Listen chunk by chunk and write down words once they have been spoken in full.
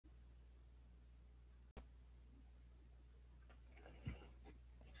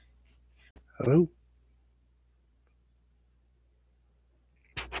Hello?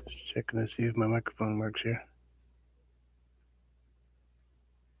 Just checking to see if my microphone works here.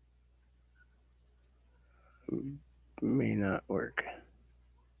 May not work.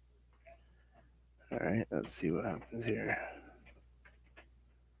 Alright, let's see what happens here.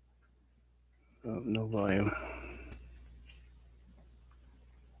 Oh, no volume.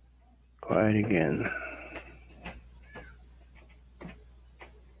 Quiet again.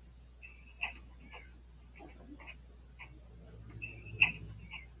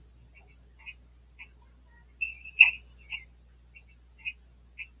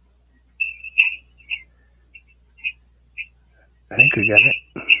 I think we got it.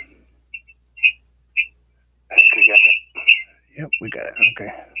 Yep, we got it.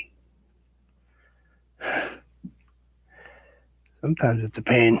 Okay. Sometimes it's a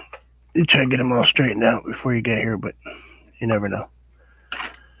pain. You try to get them all straightened out before you get here, but you never know.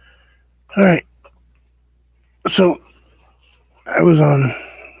 Alright. So, I was on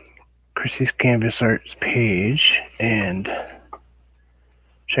Chrissy's Canvas Arts page and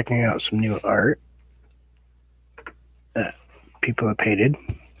checking out some new art that people have painted.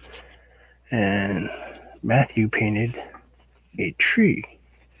 And Matthew painted a tree.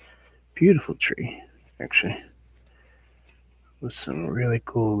 Beautiful tree, actually. With some really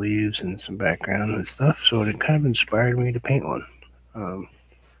cool leaves and some background and stuff. So it kind of inspired me to paint one.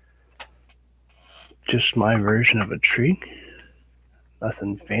 Just my version of a tree.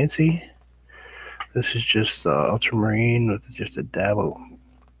 Nothing fancy. This is just ultramarine with just a dab of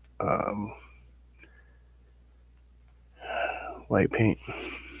white paint.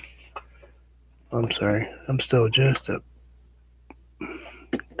 I'm sorry. I'm still just a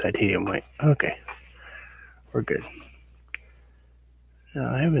titanium white. Okay. We're good.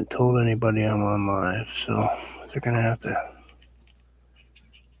 Now, I haven't told anybody I'm on live, so they're going to have to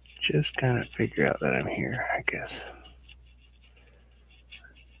just kind of figure out that I'm here, I guess.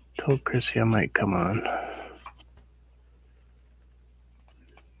 Told Chrissy I might come on.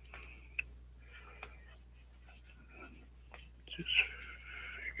 Just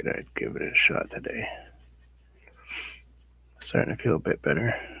figured I'd give it a shot today. Starting to feel a bit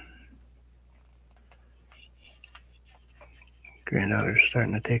better. Granddaughter's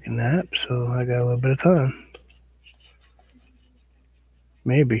starting to take a nap, so I got a little bit of time.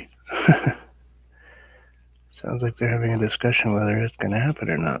 Maybe. Sounds like they're having a discussion whether it's going to happen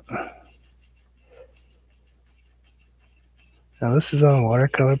or not. Now this is on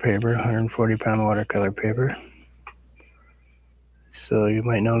watercolor paper, 140-pound watercolor paper. So you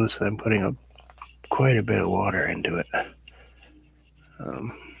might notice that I'm putting quite a bit of water into it.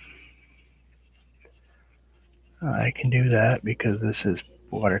 I can do that because this is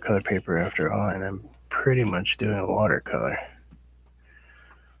watercolor paper after all, and I'm pretty much doing watercolor.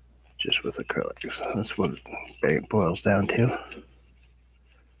 Just with acrylics. That's what it boils down to.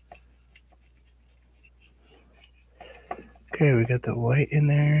 Okay, we got the white in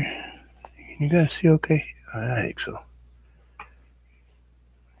there. You guys see okay? I think so.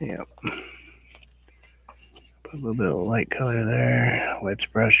 Yep. Put a little bit of light color there. Wipes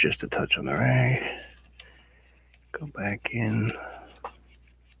brush just a touch on the rag. Go back in.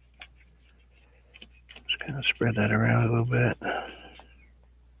 Just kind of spread that around a little bit.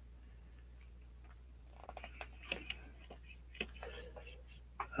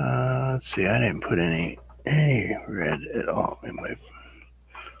 Let's see, I didn't put any red at all in my...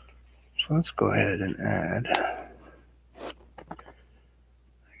 So let's go ahead and add... I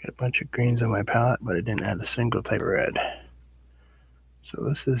got a bunch of greens on my palette, but I didn't add a single type of red. So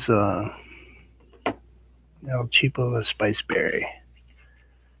this is El Cheapo the Spice Berry.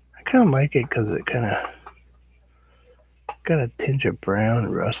 I kind of like it because it kind of got a tinge of brown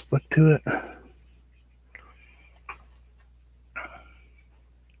rust look to it.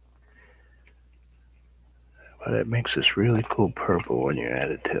 But it makes this really cool purple when you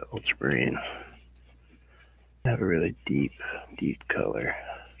add it to ultramarine. Have a really deep color.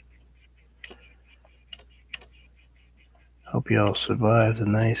 Hope you all survived the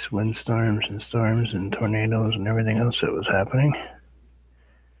nice windstorms and storms and tornadoes and everything else that was happening.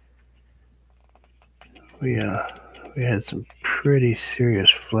 We had some pretty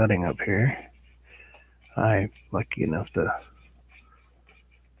serious flooding up here. I'm lucky enough to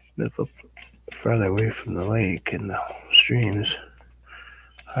live up farther away from the lake and the streams,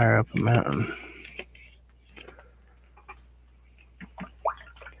 higher up a mountain.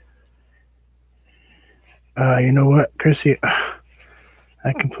 You know what, Chrissy?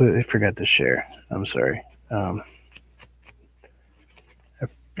 I completely forgot to share. I'm sorry. I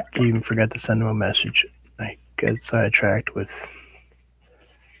even forgot to send him a message. I got sidetracked with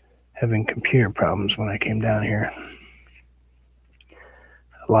having computer problems when I came down here.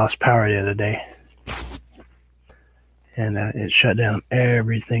 I lost power the other day, and it shut down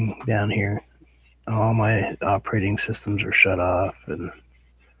everything down here. All my operating systems are shut off, and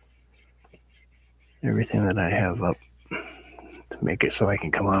everything that I have up to make it so I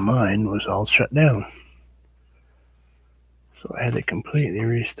can come online was all shut down. So I had to completely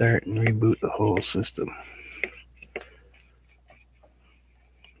restart and reboot the whole system,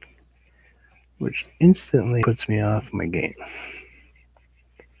 which instantly puts me off my game.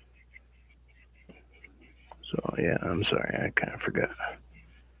 So yeah, I'm sorry, I kind of forgot.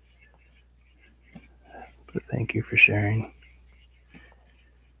 But thank you for sharing.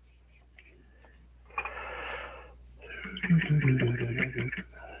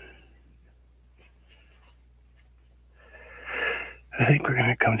 I think we're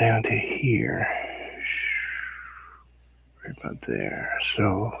gonna come down to here. Right about there.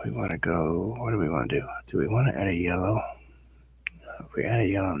 So we want to go, what do we want to do? Do we want to add a yellow? If we add a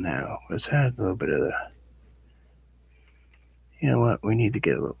yellow now, let's add a little bit of the, you know what, we need to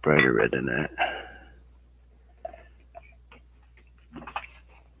get a little brighter red than that.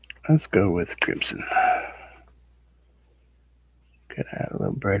 Let's go with crimson. Gotta add a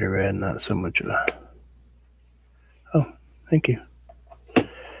little brighter red, not so much of a, oh, thank you.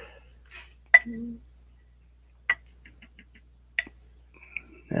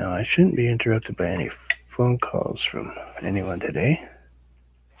 Now, I shouldn't be interrupted by any phone calls from anyone today,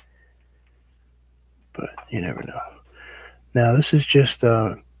 but you never know. Now, this is just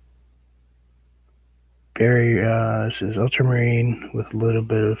this is ultramarine with a little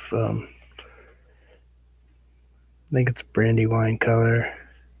bit of, I think it's brandywine color,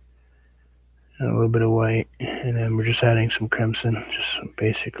 and a little bit of white, and then we're just adding some crimson, just some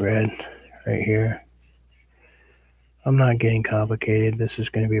basic red right here. I'm not getting complicated. This is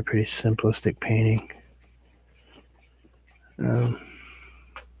going to be a pretty simplistic painting.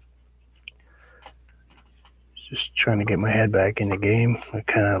 Just trying to get my head back in the game. I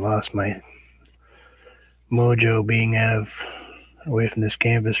kind of lost my mojo being away from this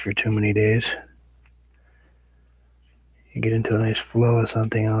canvas for too many days. You get into a nice flow of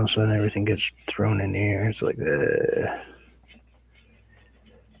something, all of a sudden everything gets thrown in the air. It's like,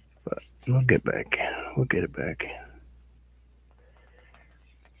 but we'll get back. We'll get it back.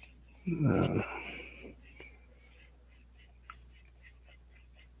 Go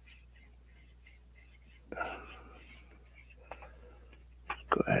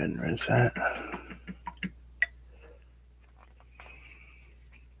ahead and rinse that. I'm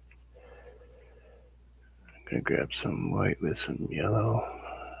gonna grab some white with some yellow.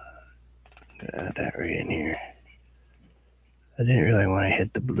 Add that right in here. I didn't really want to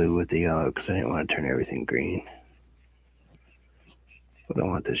hit the blue with the yellow because I didn't want to turn everything green. But I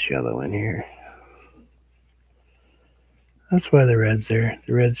want this yellow in here. That's why the red's there.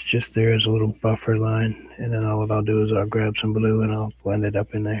 The red's just there as a little buffer line, and then what I'll do is I'll grab some blue and I'll blend it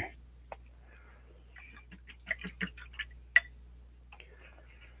up in there.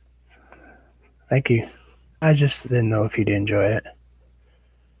 Thank you. I just didn't know if you'd enjoy it.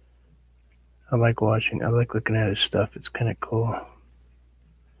 I like watching, I like looking at his stuff. It's kind of cool.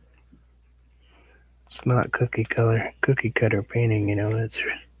 It's not cookie cutter painting, you know.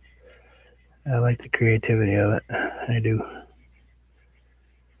 I like the creativity of it. I do.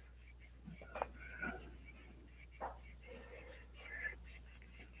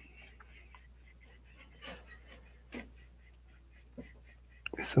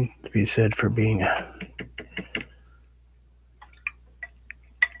 Something to be said for being a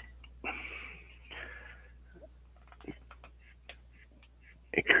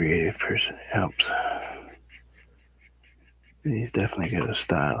creative person. It helps. He's definitely got a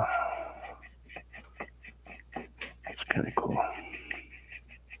style. It's kind of cool.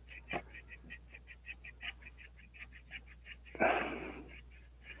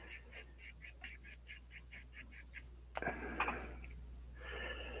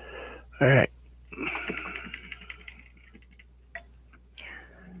 All right.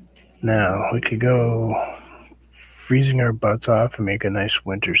 Now we could go freezing our butts off and make a nice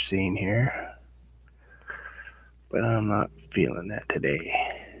winter scene here. But I'm not feeling that today.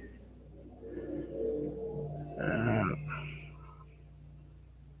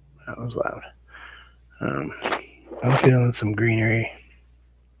 That was loud. I'm feeling some greenery.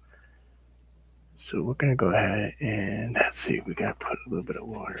 So we're going to go ahead and let's see, we got to put a little bit of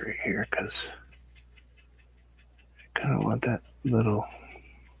water right here because I kind of want that little,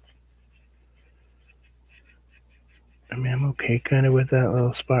 I mean, I'm okay kind of with that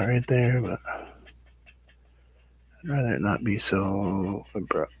little spot right there, but I'd rather it not be so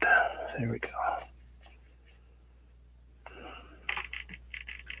abrupt. There we go.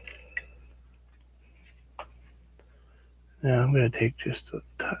 Now I'm going to take just a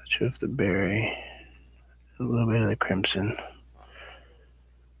touch of the berry, a little bit of the crimson.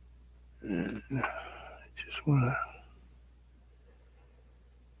 And I just want to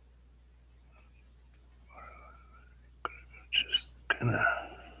just kind of,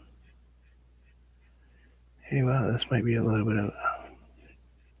 hey, wow, this might be a little bit of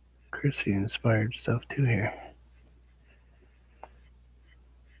Chrissy inspired stuff too here.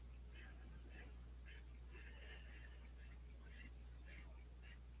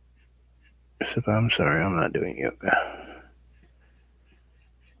 Except I'm sorry, I'm not doing yoga.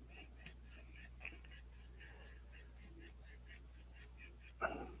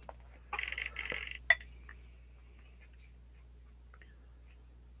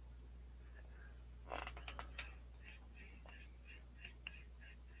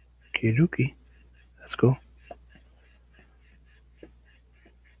 Kiruki, that's cool.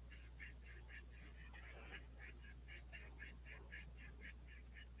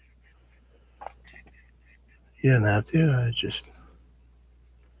 You don't have to, I just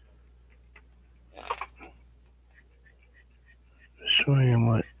showing him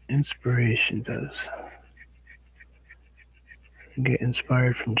what inspiration does. You get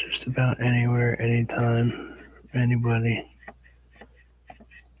inspired from just about anywhere, anytime, anybody.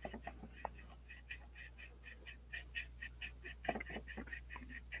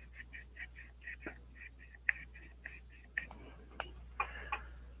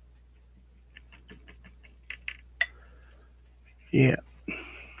 Yeah.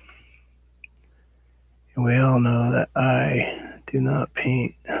 And we all know that I do not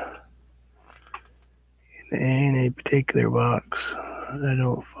paint in any particular box. I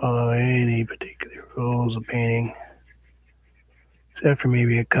don't follow any particular rules of painting, except for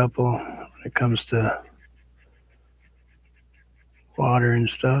maybe a couple when it comes to water and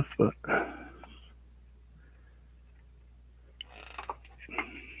stuff, but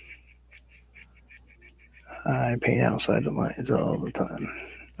I paint outside the lines all the time.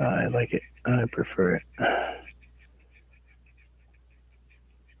 I like it. I prefer it.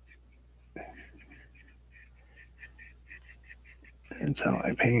 That's how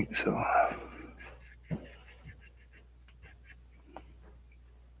I paint, so.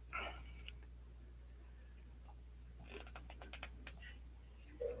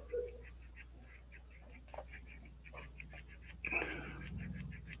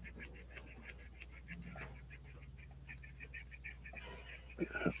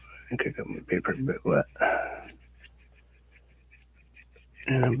 I think I got my paper a bit wet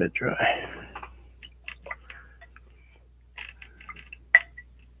and a bit dry.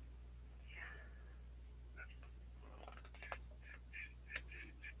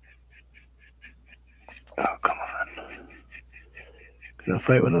 Oh, come on. Gonna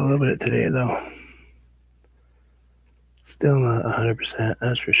fight with a little bit today, though. Still not 100%,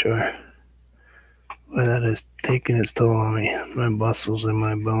 that's for sure. Boy, that is taking its toll on me. My muscles and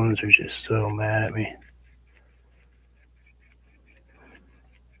my bones are just so mad at me.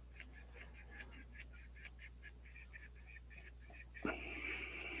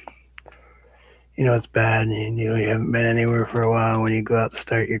 You know, it's bad, and you haven't been anywhere for a while when you go out to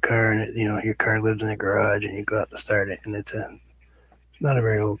start your car, and your car lives in a garage, and you go out to start it, and it's not a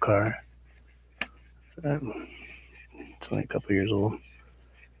very old car. It's only a couple years old.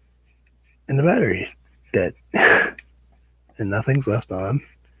 And the battery's dead. And nothing's left on.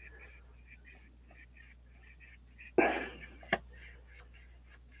 And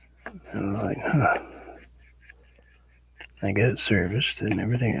I'm like, huh. I get it serviced and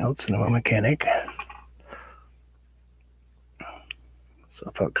everything else, and I'm a mechanic. So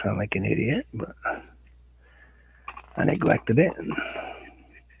I felt kind of like an idiot, but I neglected it.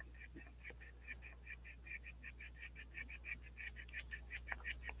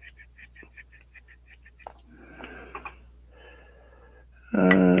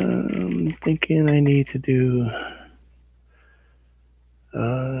 I'm thinking I need to do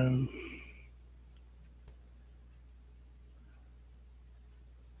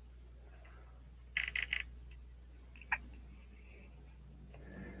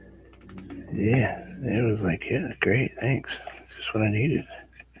yeah, it was like, yeah, great, thanks. It's just what I needed.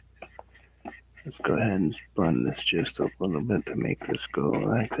 Let's go ahead and blend this just a little bit to make this go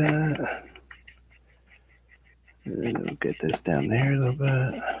like that. And then we'll get this down there a little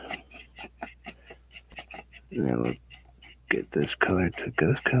bit. And then we'll get this color to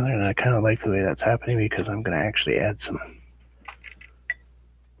this color. And I kind of like the way that's happening because I'm going to actually add some.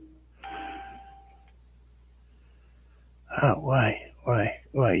 Oh, why? Why?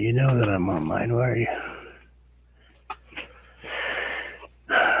 Why? You know that I'm online. Why are you?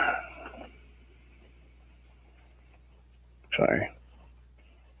 Sorry.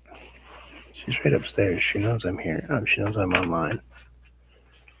 She's right upstairs. She knows I'm here. She knows I'm online.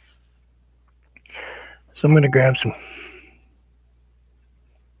 So I'm gonna grab some.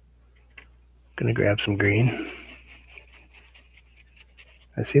 Gonna grab some green.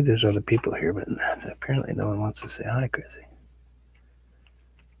 I see there's other people here, but apparently no one wants to say hi, Chrissy.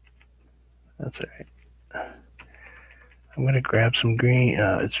 That's all right. I'm gonna grab some green.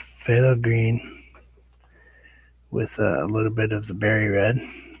 It's phthalo green with a little bit of the berry red,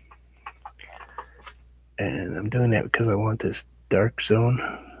 and I'm doing that because I want this dark zone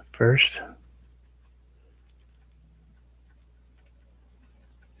first,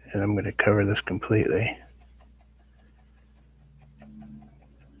 and I'm gonna cover this completely.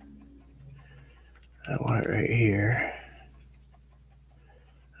 I want it right here.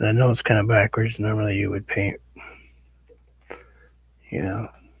 And I know it's kind of backwards. Normally you would paint, you know,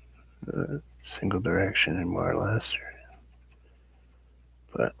 single direction and more or less.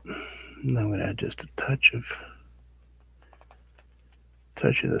 But I'm going to add just a touch of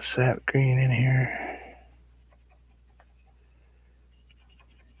the sap green in here.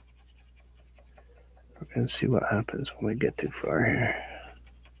 We're going to see what happens when we get too far here.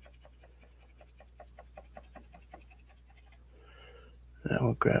 Now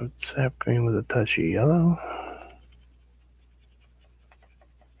we'll grab sap green with a touch of yellow.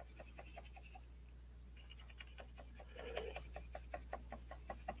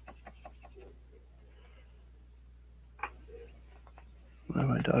 Oh,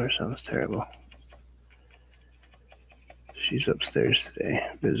 my daughter sounds terrible. She's upstairs today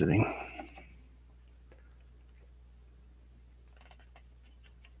visiting.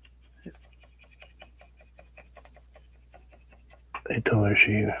 They told her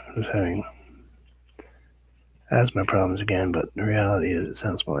she was having asthma problems again, but the reality is it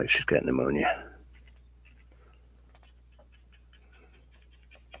sounds more like she's got pneumonia.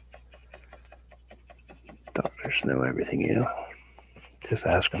 Doctors know everything, you know. Just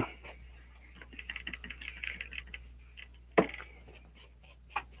ask them. We'll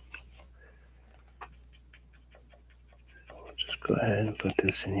just go ahead and put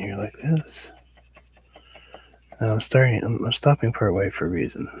this in here like this. Now I'm stopping part way for a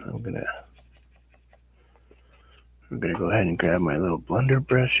reason. I'm gonna go ahead and grab my little blender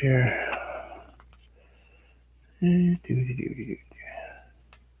brush here.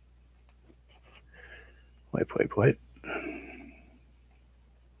 Wipe.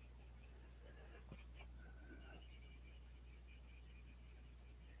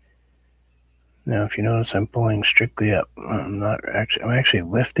 Now, if you notice, I'm pulling strictly up. I'm actually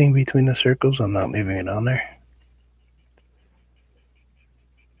lifting between the circles. I'm not leaving it on there.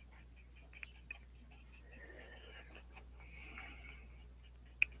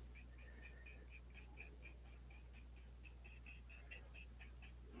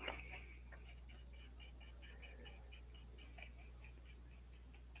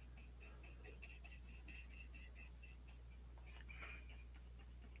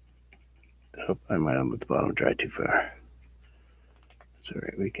 Oh, I might have let the bottom dry too far. It's all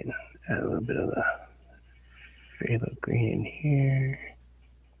right. We can add a little bit of the phthalo green in here.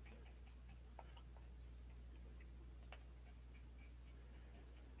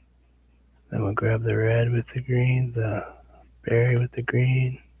 Then we'll grab the red with the green, the berry with the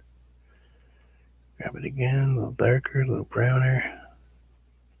green. Grab it again, a little darker, a little browner.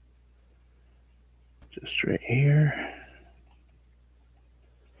 Just right here.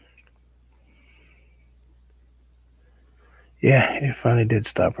 Yeah, it finally did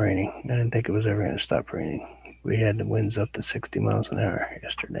stop raining. I didn't think it was ever going to stop raining. We had the winds up to 60 miles an hour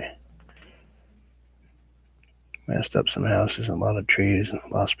yesterday. Messed up some houses and a lot of trees and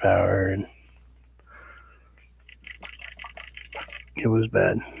lost power, and it was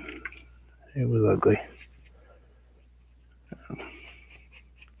bad. It was ugly.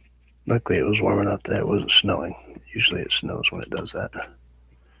 Luckily, it was warm enough that it wasn't snowing. Usually it snows when it does that.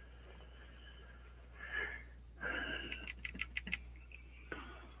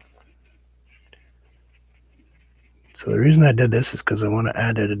 So the reason I did this is because I want to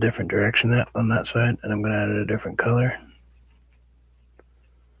add it a different direction on that side, and I'm going to add it a different color. I'm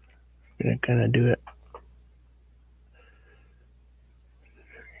going to kind of do it.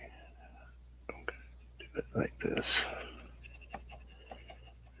 I'm going to do it like this.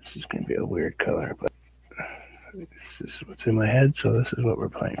 This is going to be a weird color, but this is what's in my head, so this is what we're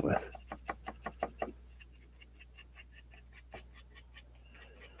playing with.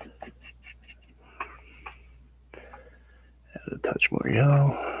 a touch more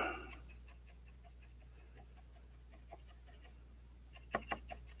yellow.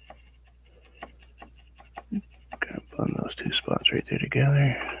 Gonna blend those two spots right there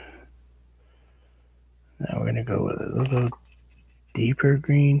together. Now we're gonna go with a little deeper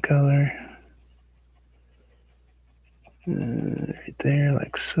green color. Right there,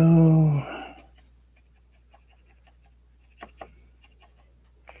 like so.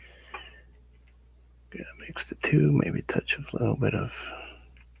 Gonna mix the two, maybe touch a little bit of,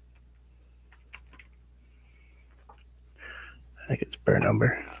 I think it's burnt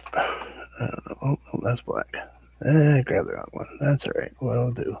umber. I don't know. Oh, that's black. I grabbed the wrong one. That's alright.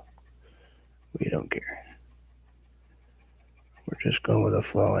 What'll do. We don't care. We're just going with the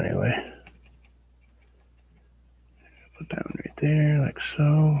flow anyway. Put that one right there, like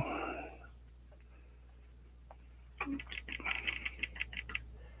so.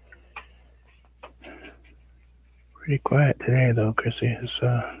 Pretty quiet today, though, Chrissy.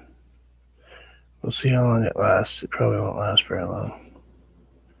 We'll see how long it lasts. It probably won't last very long.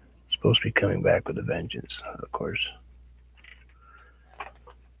 It's supposed to be coming back with a vengeance, of course.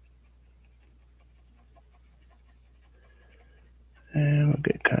 And we'll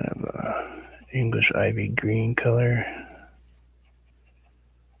get kind of a English ivy green color.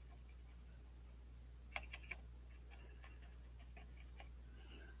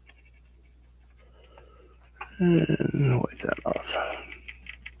 And wipe that off.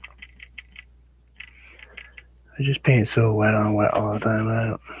 I just paint so wet on wet all the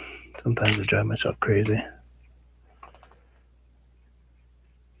time. Sometimes I drive myself crazy.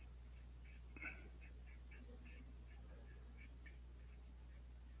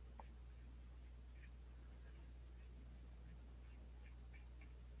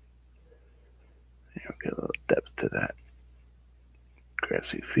 We'll get a little depth to that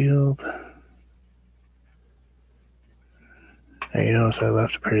grassy field. Now you notice I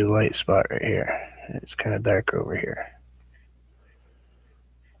left a pretty light spot right here. It's kind of darker over here.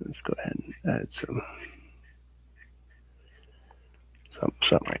 Let's go ahead and add something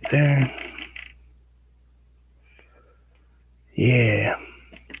right there. Yeah,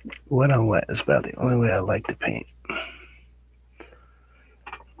 wet on wet is about the only way I like to paint.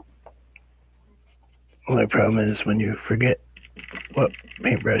 My problem is when you forget what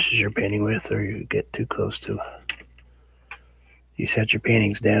paintbrushes you're painting with, or you get too close to. You set your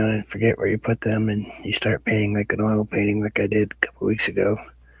paintings down and forget where you put them, and you start painting like an oil painting like I did a couple weeks ago,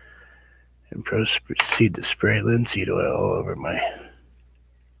 and proceed to spray linseed oil all over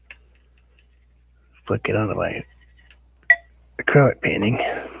flick it onto my acrylic painting,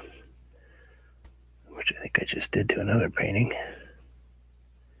 which I think I just did to another painting.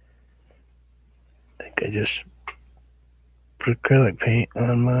 I think I just put acrylic paint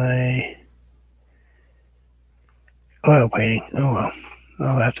on my oil painting. Oh well,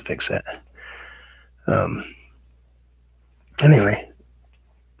 I'll have to fix that. Anyway,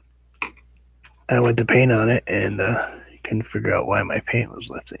 I went to paint on it and couldn't figure out why my paint was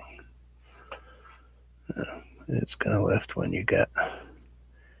lifting. It's gonna lift when you got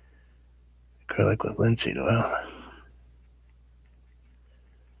acrylic with linseed oil.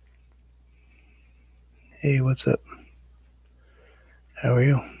 Hey, what's up? How are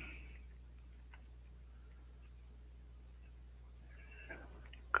you?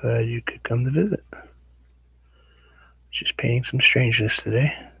 Glad you could come to visit. Just painting some strangeness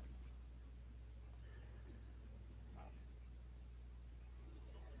today.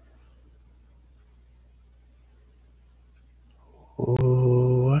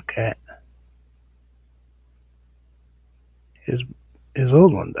 Oh, a cat. His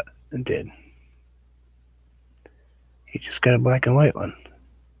old one did. He just got a black and white one.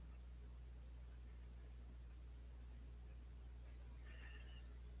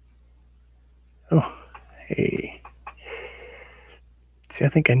 Oh, hey. See, I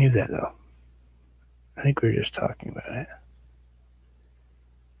think I knew that, though. I think we were just talking about it.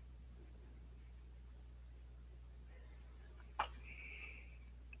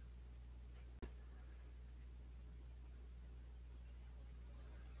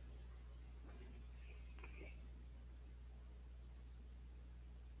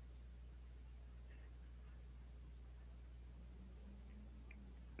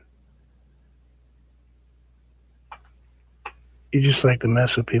 You just like to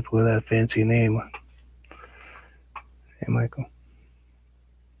mess with people with that fancy name. Hey, Michael.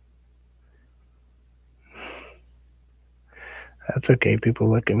 That's okay. People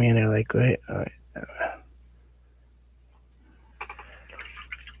look at me and they're like, wait, how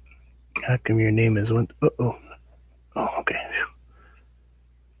come your name is one? Oh, okay.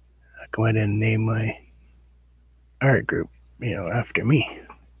 How come I didn't name my art group after me.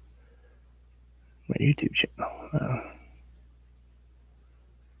 My YouTube channel.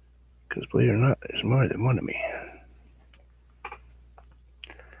 Because believe it or not, there's more than one of me.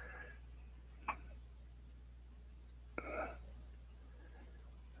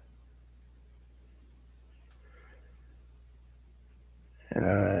 And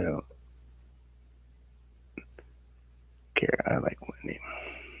I don't care. I like my name.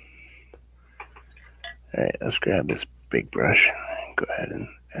 Alright, let's grab this big brush and go ahead and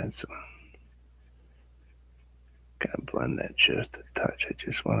add some. Kind of blend that just a touch. I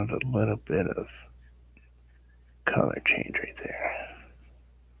just wanted a little bit of color change right there.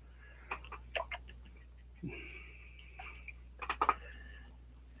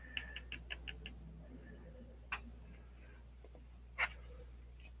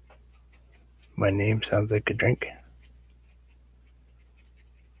 My name sounds like a drink.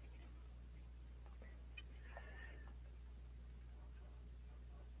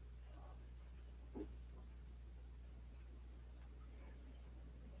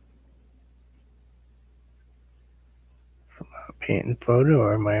 From a painting photo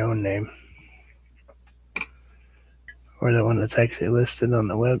or my own name. Or the one that's actually listed on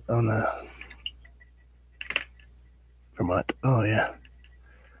the web, on the Vermont. Oh, yeah.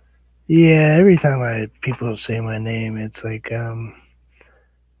 Yeah, every time people say my name, it's like, do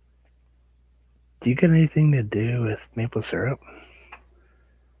you got anything to do with maple syrup?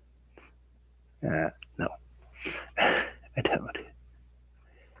 No. I don't.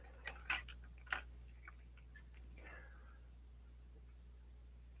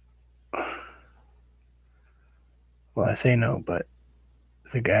 Well, I say no, but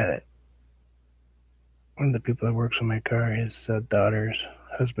one of the people that works on my car, his daughter's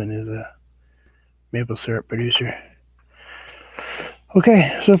husband is a maple syrup producer.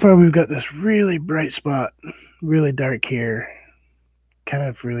 Okay, so far we've got this really bright spot, really dark here, kind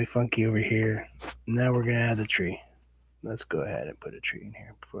of really funky over here. Now we're going to add the tree. Let's go ahead and put a tree in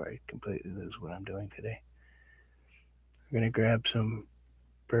here before I completely lose what I'm doing today. We're going to grab some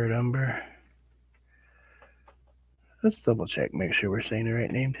burnt umber. Let's double check, make sure we're saying the right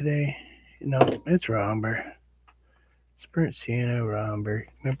name today. No, it's raw umber. It's burnt sienna, raw umber.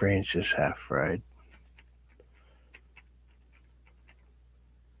 My brain's just half fried.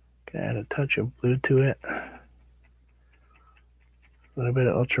 Gonna add a touch of blue to it. A little bit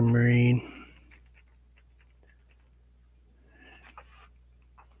of ultramarine.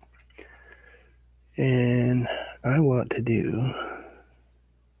 And I want to do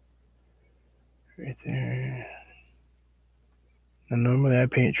right there. Now normally I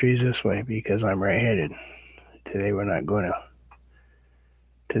paint trees this way because I'm right-handed. Today we're not going to.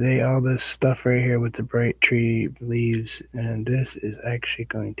 Today all this stuff right here with the bright tree leaves, and this is actually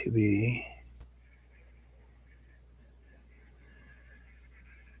going to be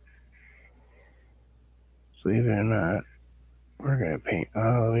believe it or not, we're going to paint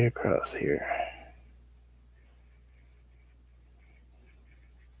all the way across here.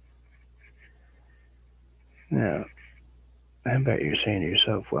 Now, I bet you're saying to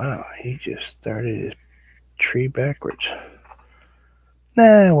yourself, wow, he just started his tree backwards. Nah,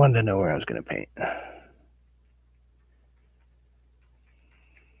 I wanted to know where I was going to paint.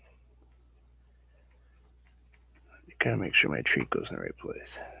 Gotta make sure my tree goes in the right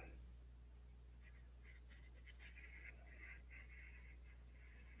place.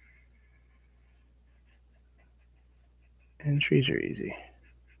 And trees are easy.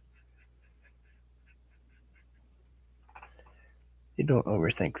 You don't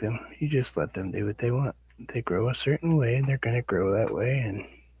overthink them. You just let them do what they want. They grow a certain way, and they're going to grow that way, and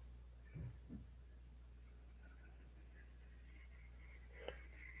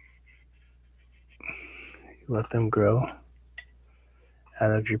you let them grow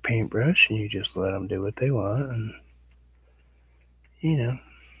out of your paintbrush, and you just let them do what they want, and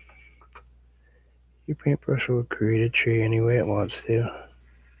your paintbrush will create a tree any way it wants to.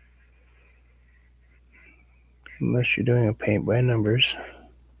 Unless you're doing a paint by numbers,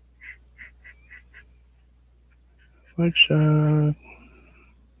 which I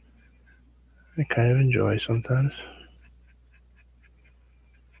kind of enjoy sometimes.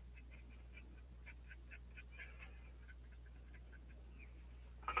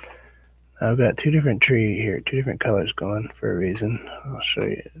 I've got two different colors going for a reason. I'll show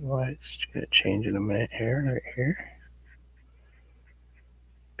you why it's going to change in a minute here, right here.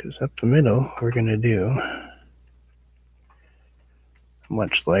 Because up the middle, we're going to do a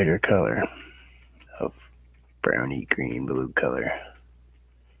much lighter color of browny green blue color.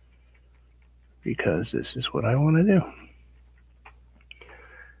 Because this is what I want to do.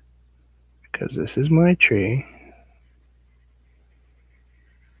 Because this is my tree.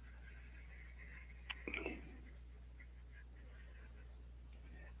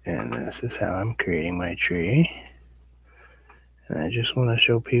 this is how I'm creating my tree. And I just want to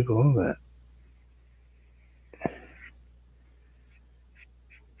show people that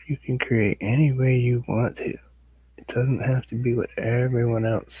you can create any way you want to. It doesn't have to be what everyone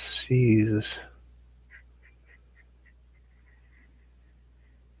else sees as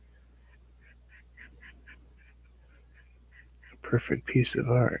a perfect piece of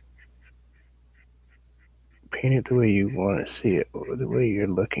art. Paint it the way you want to see it, or the way you're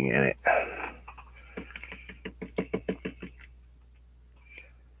looking at it.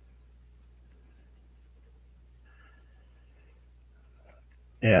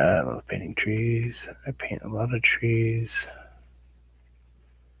 Yeah, I love painting trees. I paint a lot of trees.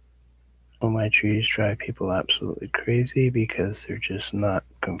 All my trees drive people absolutely crazy because they're just not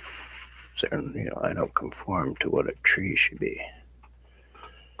I don't conform to what a tree should be.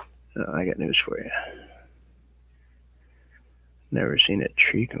 I got news for you. Never seen a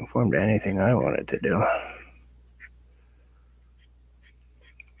tree conform to anything I wanted to do.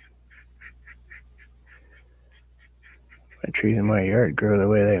 My trees in my yard grow the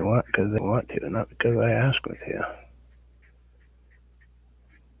way they want because they want to, not because I ask them to.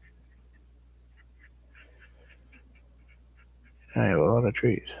 I have a lot of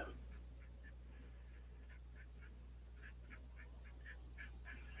trees.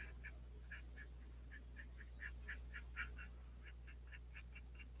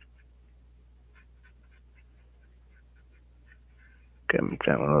 Okay, I'm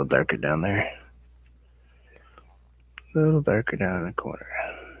trying a little darker down there. A little darker down in the corner.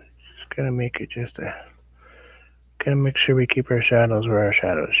 Just gotta make it gotta make sure we keep our shadows where our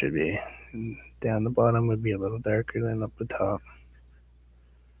shadows should be. And down the bottom would be a little darker than up the top.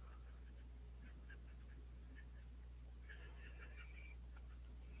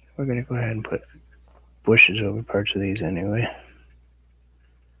 We're gonna go ahead and put bushes over parts of these anyway.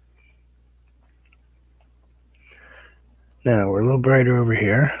 Now we're a little brighter over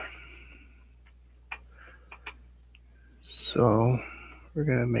here. So we're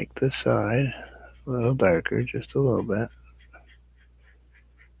gonna make this side a little darker, just a little bit.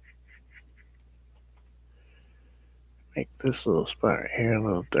 Make this little spot right here a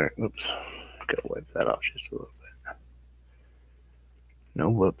little dark. Oops, gotta wipe that off just a little bit. No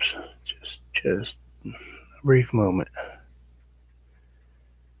whoops, just a brief moment.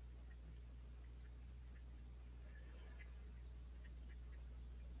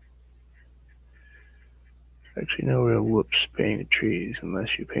 Actually, no real whoops painting trees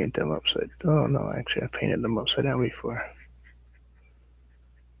unless you paint them upside. Oh no, actually, I've painted them upside down before.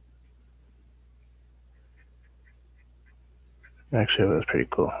 Actually, it was pretty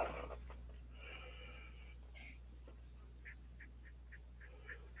cool.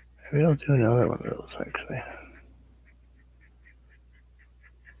 Maybe I'll do another one of those actually.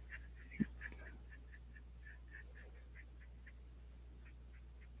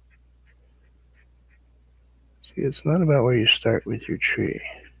 See, it's not about where you start with your tree.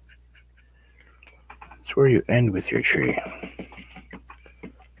 It's where you end with your tree.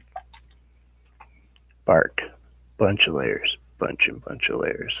 Bark, bunch of layers, bunch of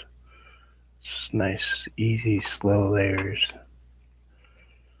layers. It's nice, easy, slow layers.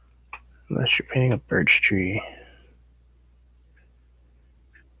 Unless you're painting a birch tree.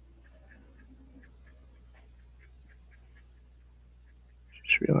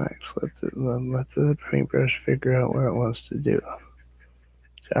 Just relax. Let the paintbrush figure out what it wants to do.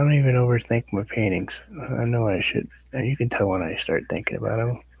 So I don't even overthink my paintings. I know I should. You can tell when I start thinking about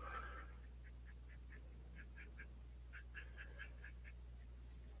them.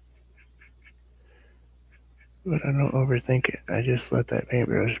 But I don't overthink it. I just let that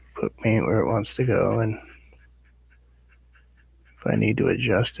paintbrush put paint where it wants to go, and if I need to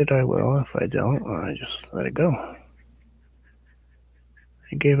adjust it, I will. If I don't, I just let it go.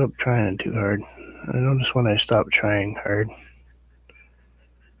 I gave up trying too hard. I noticed when I stopped trying hard,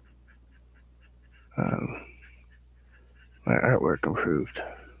 my artwork improved.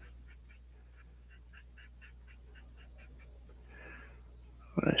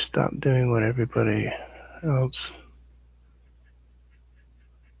 When I stopped doing what everybody else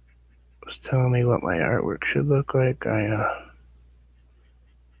was telling me what my artwork should look like, I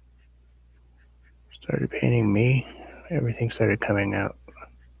started painting me. Everything started coming out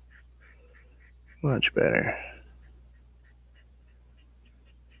much better.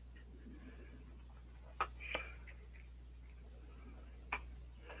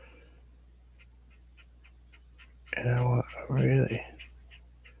 And I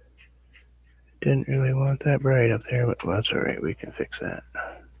didn't really want that bright up there, but that's all right. We can fix that.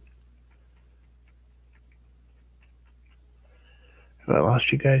 Have I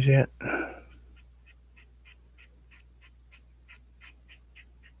lost you guys yet?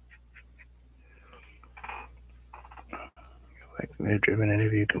 Like they've driven any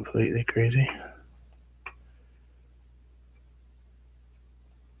of you completely crazy?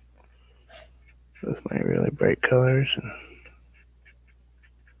 With my really bright colors and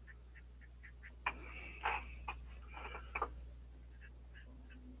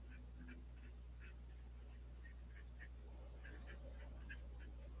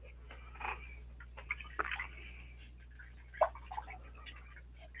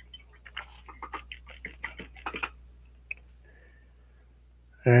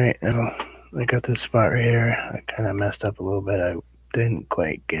alright, now I got this spot right here. I kind of messed up a little bit. I didn't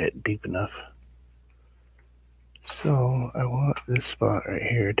quite get it deep enough. So I want this spot right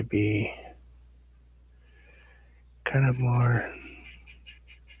here to be kind of more.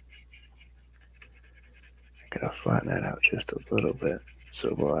 I'm gonna flatten that out just a little bit.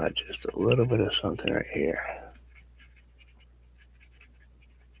 So we'll add just a little bit of something right here.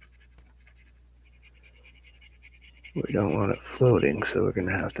 We don't want it floating, so we're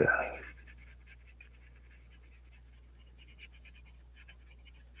gonna have to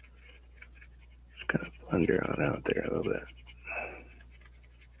just kind of blender on out there a little bit.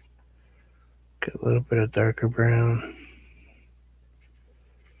 Get a little bit of darker brown.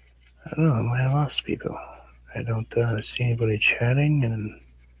 I don't know, I might have lost people. I don't see anybody chatting, and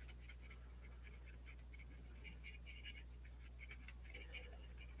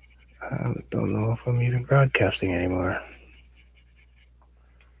I don't know if I'm even broadcasting anymore.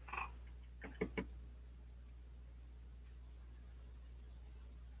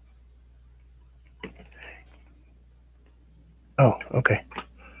 Oh, okay.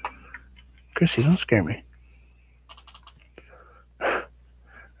 Chrissy, don't scare me. I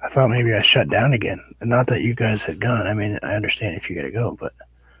thought maybe I shut down again. Not that you guys had gone. I mean, I understand if you gotta go, but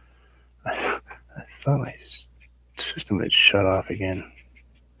I thought my system had shut off again.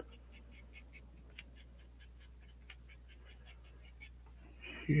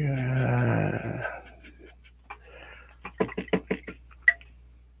 Yeah.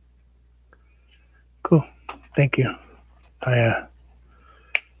 Cool. Thank you.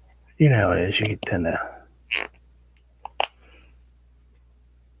 You know how it is. You tend to,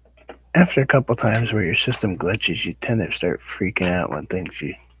 after a couple times where your system glitches, you tend to start freaking out when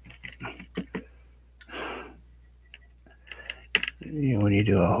when you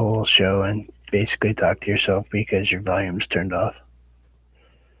do a whole show and basically talk to yourself because your volume's turned off.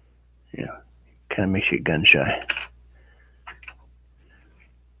 Kind of makes you gun shy.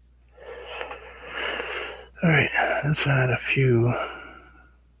 All right, let's add a few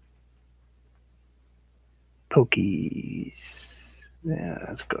pokies. Yeah,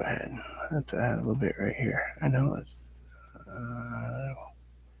 let's go ahead. Let's add a little bit right here. I know it's.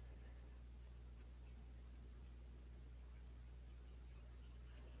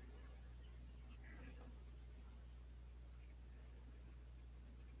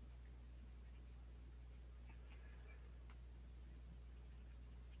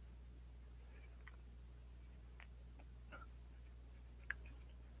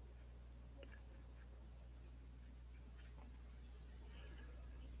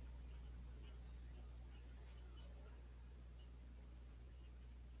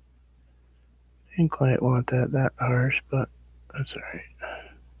 Didn't quite want that harsh, but that's all right.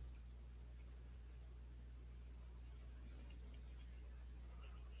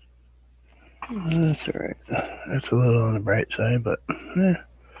 That's all right. That's a little on the bright side, but eh.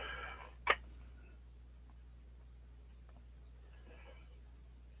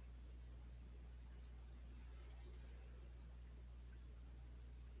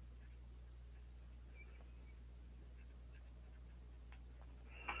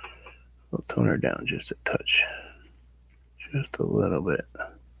 We'll tone her down just a touch. Just a little bit.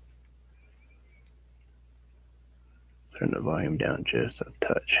 Turn the volume down just a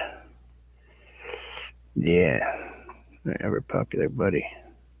touch. Yeah. My ever popular buddy.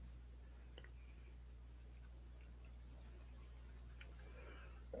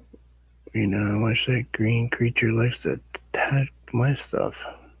 You know how much that green creature likes to attack my stuff.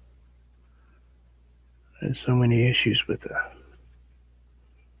 There's so many issues with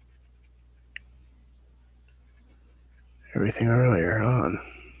everything earlier on.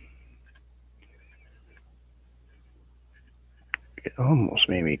 It almost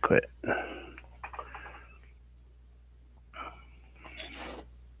made me quit. Okay,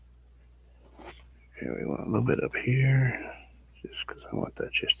 we want a little bit up here, just because I want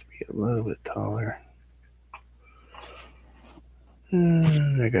that just to be a little bit taller.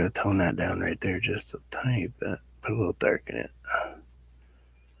 And I gotta tone that down right there just a tiny bit. Put a little dark in it.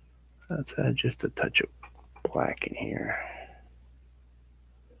 Let's add just a touch of black in here.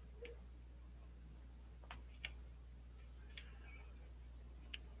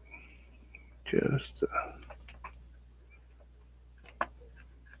 Just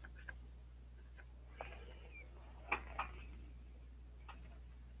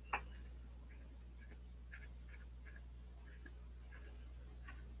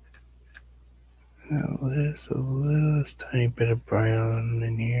this a little tiny bit of brown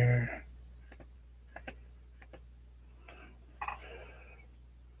in here,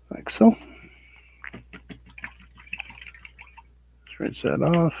 like so. Let's rinse that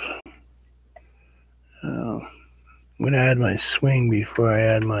off. I'm going to add my swing before I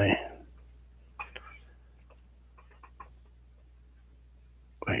add my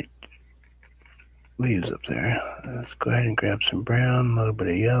white leaves up there. Let's go ahead and grab some brown, a little bit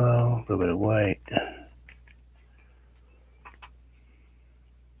of yellow, a little bit of white.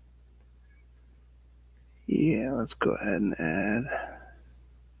 Yeah, let's go ahead and add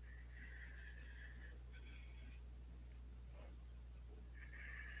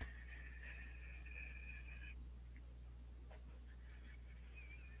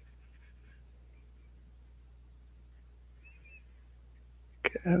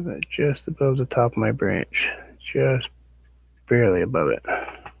have that just above the top of my branch, just barely above it.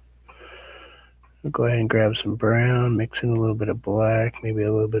 I'll go ahead and grab some brown, mix in a little bit of black, maybe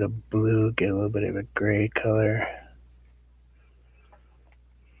a little bit of blue, get a little bit of a gray color.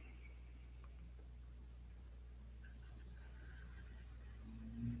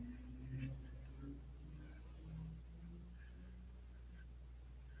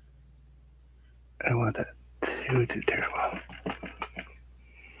 I don't want that too terrible.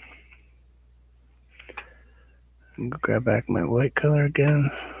 I'm gonna grab back my white color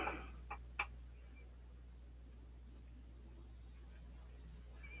again.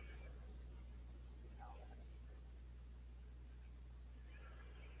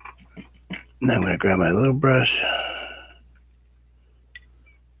 Now I'm gonna grab my little brush,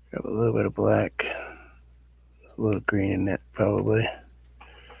 grab a little bit of black, a little green in it probably,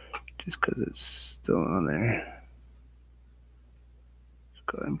 just because it's still on there. Let's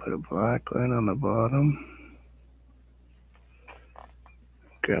go ahead and put a black line on the bottom.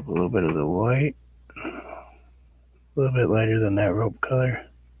 Grab a little bit of the white, a little bit lighter than that rope color.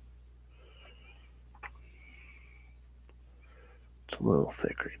 It's a little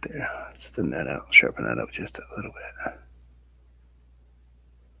thick right there. Let's thin that out, sharpen that up just a little bit.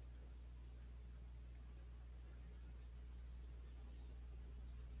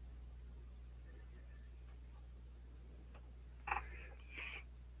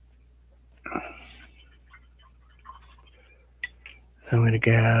 I'm going to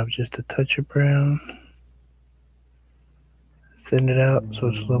grab just a touch of brown, thin it out so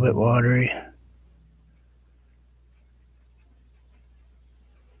it's a little bit watery.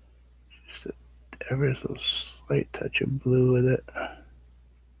 Just a ever so slight touch of blue with it.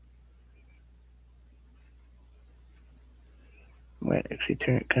 Might actually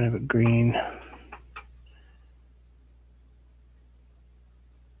turn it kind of a green.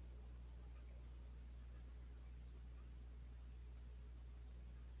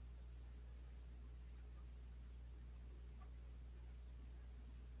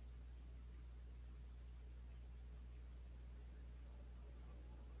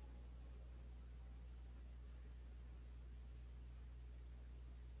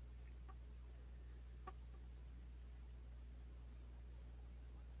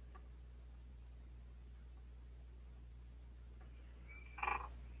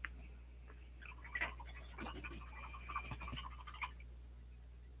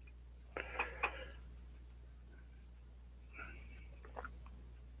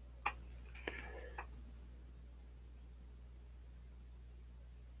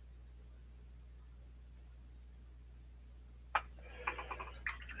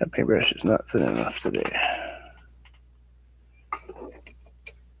 That paintbrush is not thin enough today.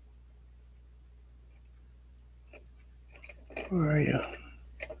 Where are you?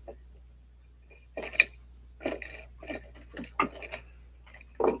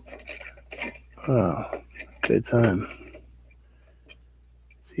 Oh, good time.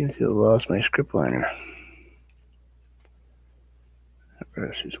 Seems to have lost my script liner. That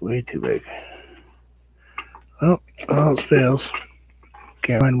brush is way too big. Well, all else fails.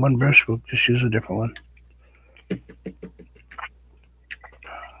 Can't find one brush, we'll just use a different one.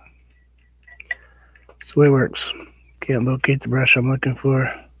 That's the way it works. Can't locate the brush I'm looking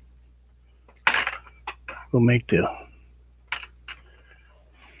for. We'll make do.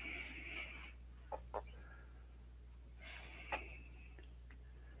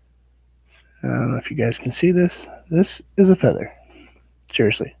 I don't know if you guys can see this. This is a feather.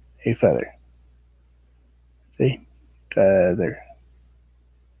 Seriously, a feather. See? Feather.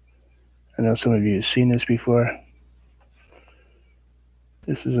 I know some of you have seen this before.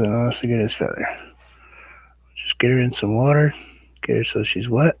 This is an honest to goodness feather. Just get her in some water. Get her so she's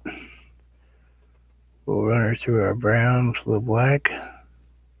wet. We'll run her through our brown with a little black.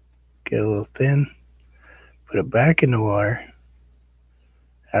 Get a little thin. Put it back in the water.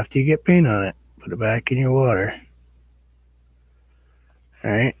 After you get paint on it, put it back in your water.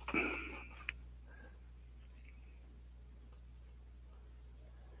 Alright?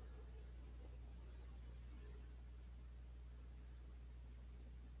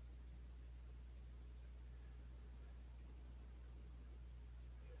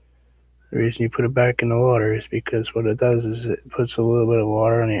 The reason you put it back in the water is because what it does is it puts a little bit of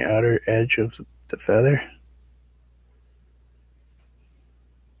water on the outer edge of the feather.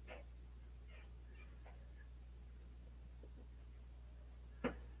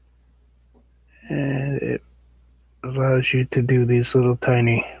 And it allows you to do these little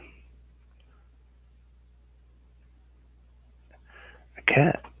tiny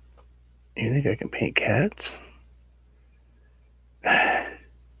cat. You think I can paint cats? I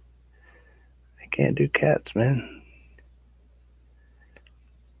can't do cats, man.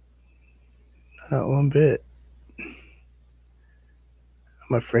 Not one bit.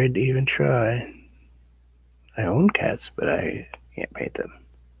 I'm afraid to even try. I own cats, but I can't paint them.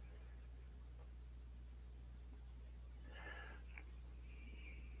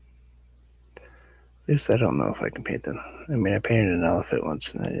 At least I don't know if I can paint them. I mean, I painted an elephant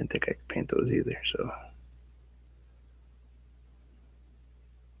once, and I didn't think I could paint those either, so.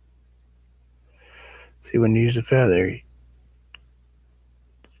 See, when you use a feather,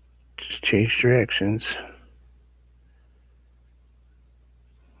 just change directions.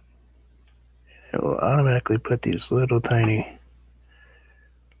 It will automatically put these little tiny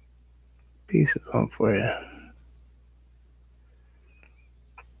pieces on for you.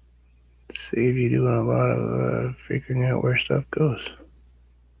 Save you doing a lot of figuring out where stuff goes.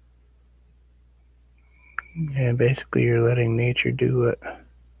 And basically you're letting nature do what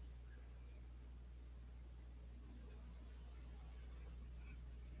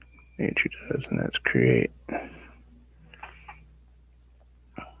nature does, and that's create. So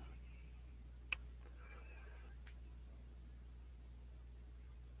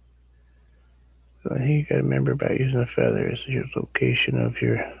I think you gotta remember about using a feather is your location of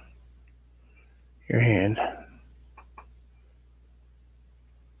your hand.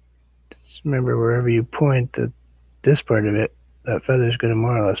 Just remember wherever you point this part of it, that feather is gonna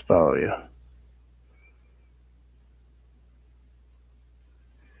more or less follow you.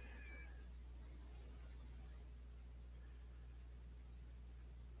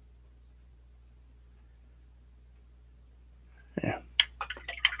 Yeah.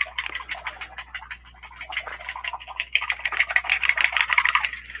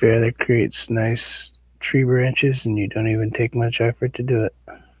 Feather creates nice tree branches, and you don't even take much effort to do it.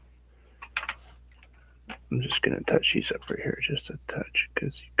 I'm just gonna touch these up right here, just a touch,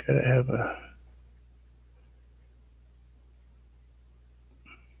 because you gotta have a.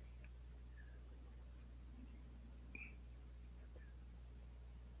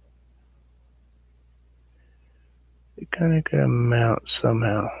 You kind of gotta mount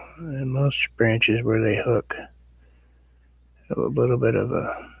somehow. And most branches where they hook have a little bit of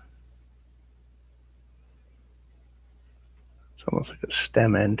a. It's almost like a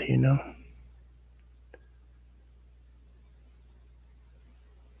stem end, you know.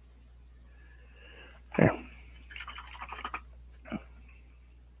 There.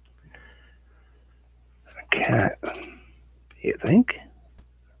 A cat. You think?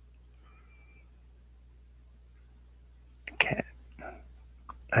 A cat.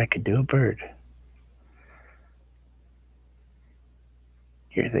 I could do a bird.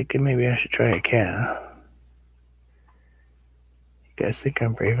 You're thinking maybe I should try a cat, huh? You guys think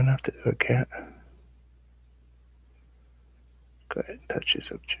I'm brave enough to do a cat? Go ahead and touch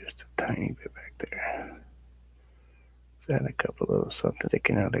this up just a tiny bit back there. Let's add a couple of little something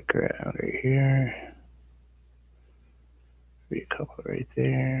sticking out of the ground right here. Maybe a couple right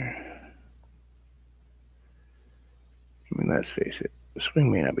there. I mean, let's face it, the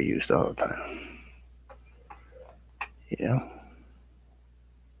swing may not be used all the time. You know?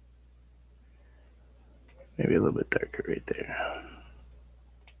 Maybe a little bit darker right there.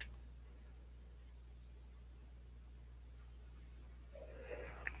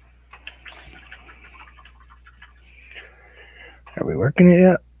 Are we working it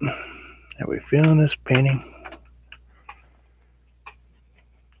yet? Are we feeling this painting?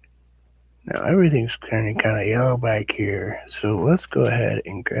 No, everything's turning kind of yellow back here. So let's go ahead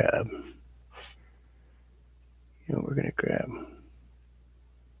and grab, we're going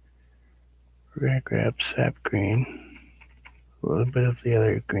to grab sap green, a little bit of the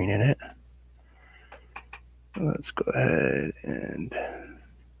other green in it. Let's go ahead and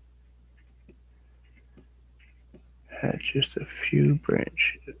add just a few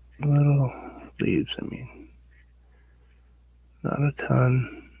branches, little leaves, not a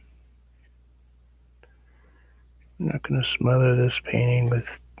ton. I'm not going to smother this painting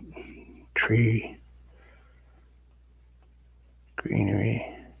with tree greenery.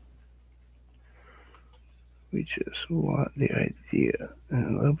 We just want the idea.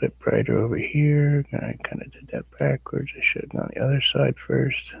 And a little bit brighter over here. I kind of did that backwards. I should have gone the other side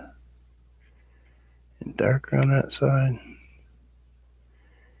first. And darker on that side.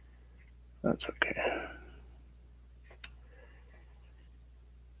 That's okay.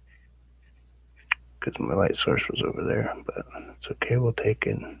 Because my light source was over there. But it's okay. We'll take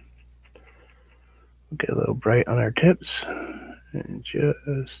it. We'll get a little bright on our tips. And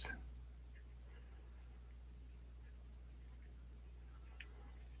just...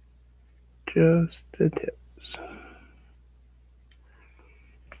 the tips.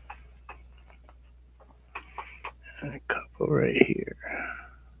 And a couple right here.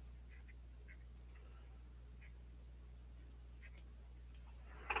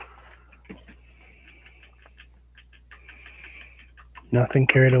 Nothing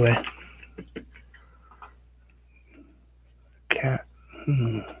carried away. Cat.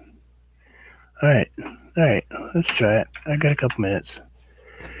 Alright, let's try it. I got a couple minutes.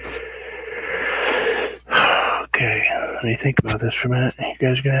 Okay, let me think about this for a minute. You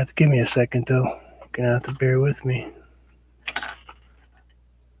guys are going to have to give me a second, though. You're going to have to bear with me.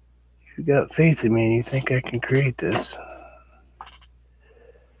 If you got faith in me and you think I can create this,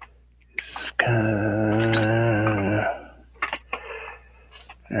 it's kind of...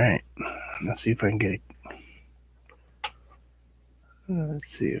 Alright, let's see if I can get it.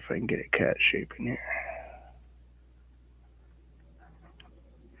 Let's see if I can get a cat shape in here.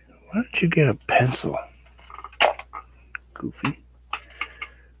 Why don't you get a pencil? Goofy.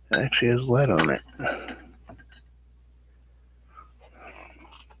 It actually has lead on it. I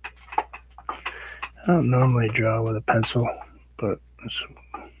don't normally draw with a pencil, but it's...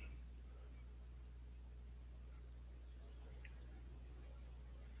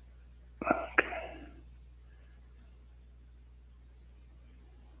 Okay.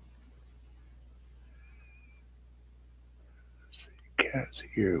 Let's see, cat's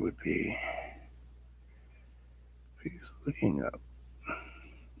ear would be... He's looking up.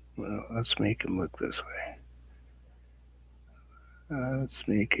 Well, let's make him look this way. Let's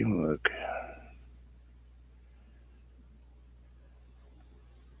make him look...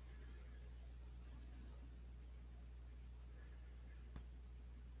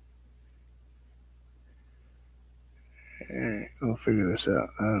 Alright, we'll figure this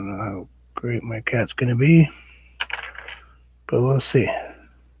out. I don't know how great my cat's gonna be, but we'll see.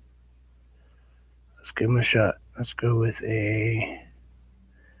 Let's give him a shot. Let's go with a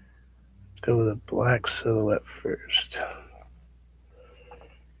black silhouette first.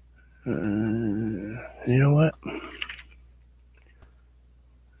 You know what?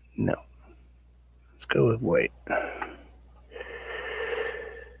 No. Let's go with white.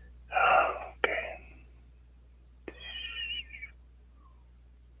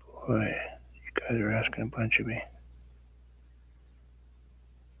 Boy, you guys are asking a bunch of me.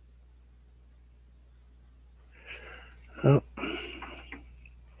 Oh.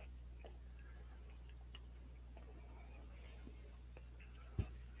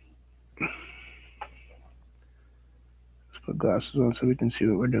 Let's put glasses on so we can see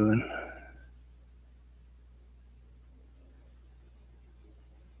what we're doing.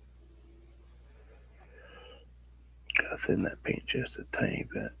 Gotta thin that paint just a tiny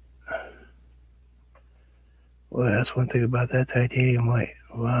bit. Well, that's one thing about that titanium white.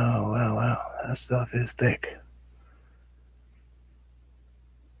 Wow. That stuff is thick.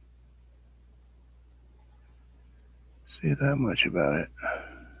 See that much about it.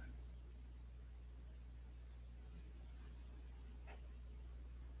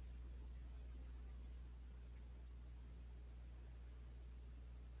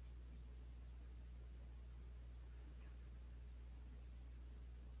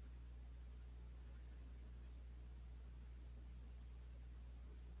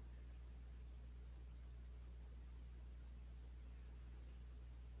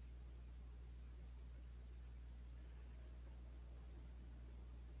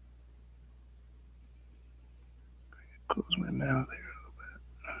 Close my mouth here a little bit.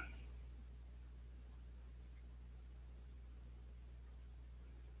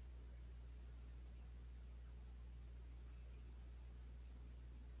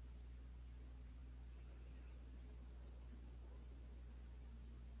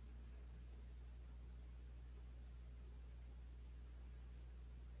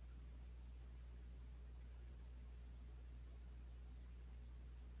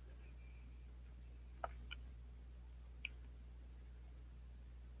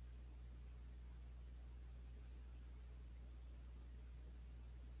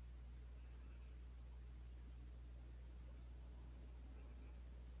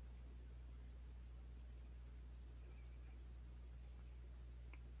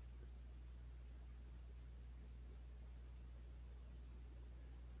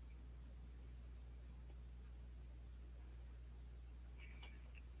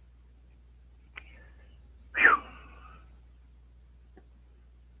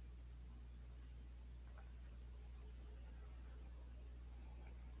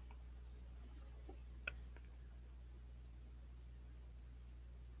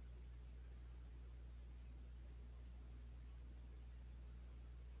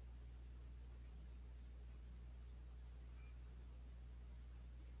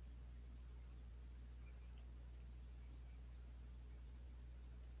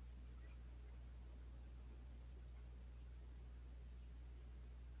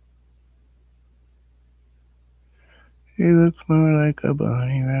 He looks more like a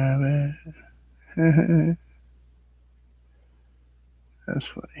bunny rabbit. That's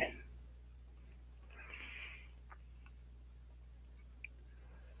funny.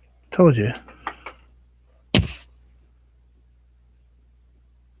 Told you.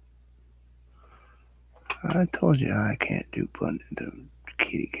 I told you I can't do putting into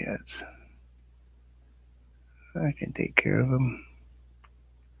kitty cats. I can take care of them.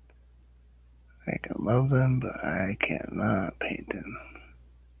 I can love them, but I cannot paint them.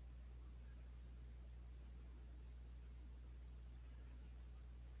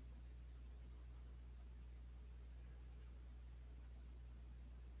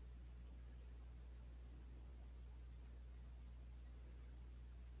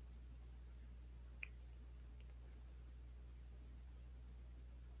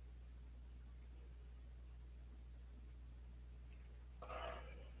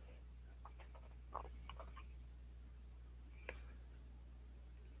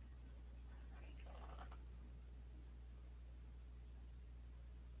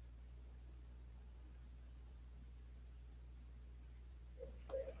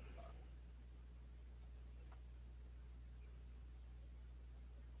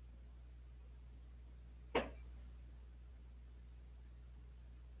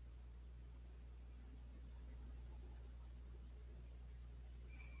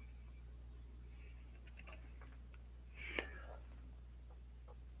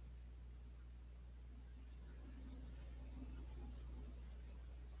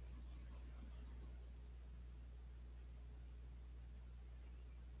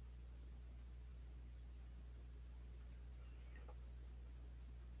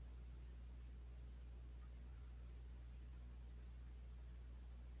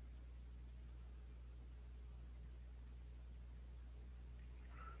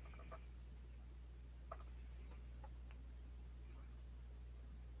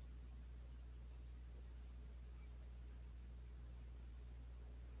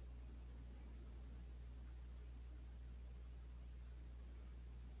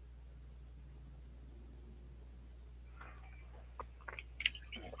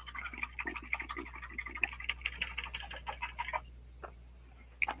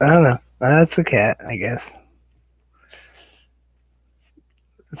 I don't know. That's a cat, I guess.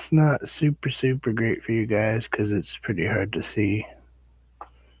 It's not super great for you guys because it's pretty hard to see.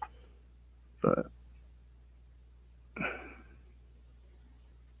 But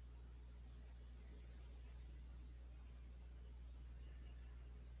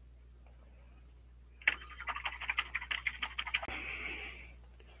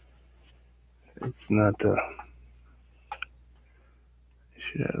it's not the...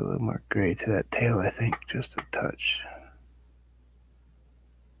 Should add a little more gray to that tail, I think, just a touch.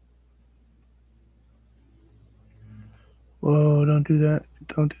 Whoa, don't do that.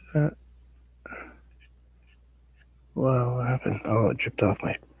 Don't do that. Whoa, what happened? Oh, it dripped off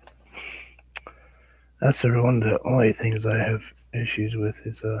my... That's one of the only things I have issues with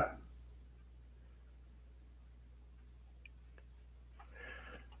is the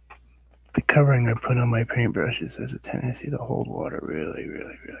covering I put on my paintbrushes has a tendency to hold water really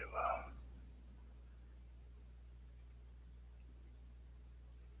well.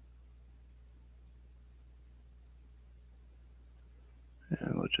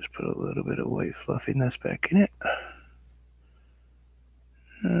 And we'll just put a little bit of white fluffiness back in it.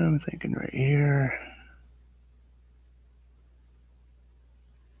 I'm thinking right here.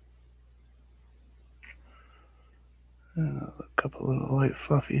 And a couple little white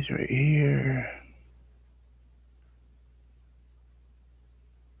fluffies right here.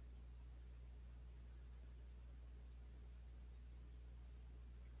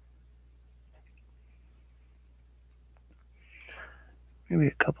 Maybe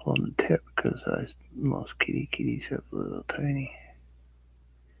a couple on the tip because most kitties have little tiny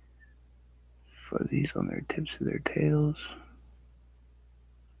fuzzies on their tips of their tails.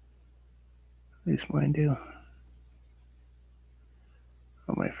 At least mine do.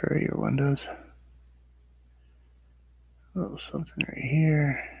 On my furrier one does. A little something right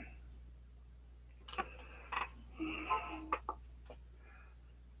here.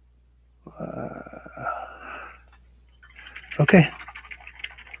 Okay.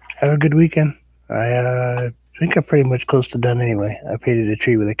 Have a good weekend. I think I'm pretty much close to done anyway. I painted a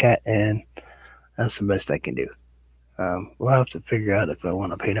tree with a cat, and that's the best I can do. We'll have to figure out if I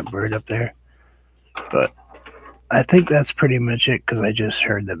want to paint a bird up there. But I think that's pretty much it because I just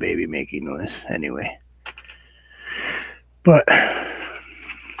heard the baby making noise anyway. But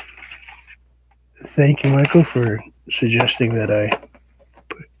thank you, Michael, for suggesting that I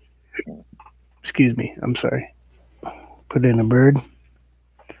put... Excuse me. I'm sorry. put in a bird.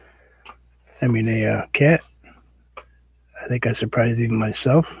 I mean a cat. I think I surprised even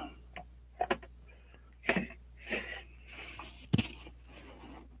myself. I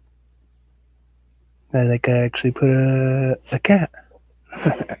think I actually put a cat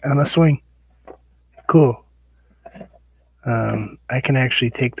on a swing. Cool. I can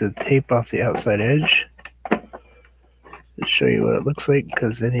actually take the tape off the outside edge to show you what it looks like,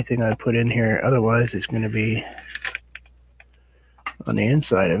 because anything I put in here otherwise is going to be on the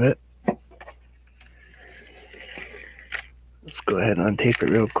inside of it. Let's go ahead and untape it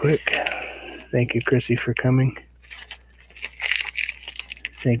real quick. Thank you, Chrissy, for coming.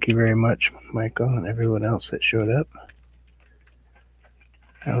 Thank you very much, Michael, and everyone else that showed up.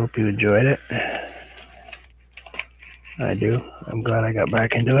 I hope you enjoyed it. I do. I'm glad I got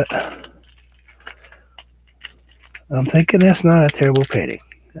back into it. I'm thinking that's not a terrible painting.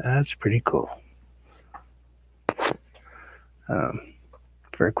 That's pretty cool.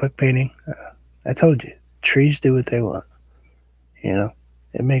 For a quick painting, I told you, trees do what they want. You know,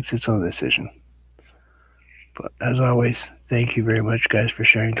 it makes its own decision. But as always, thank you very much, guys, for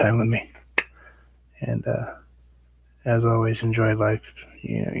sharing time with me. And as always, enjoy life.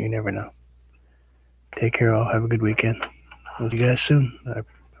 You know, you never know. Take care, all. Have a good weekend. We'll see you guys soon.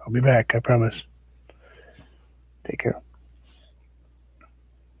 I'll be back, I promise. Take care.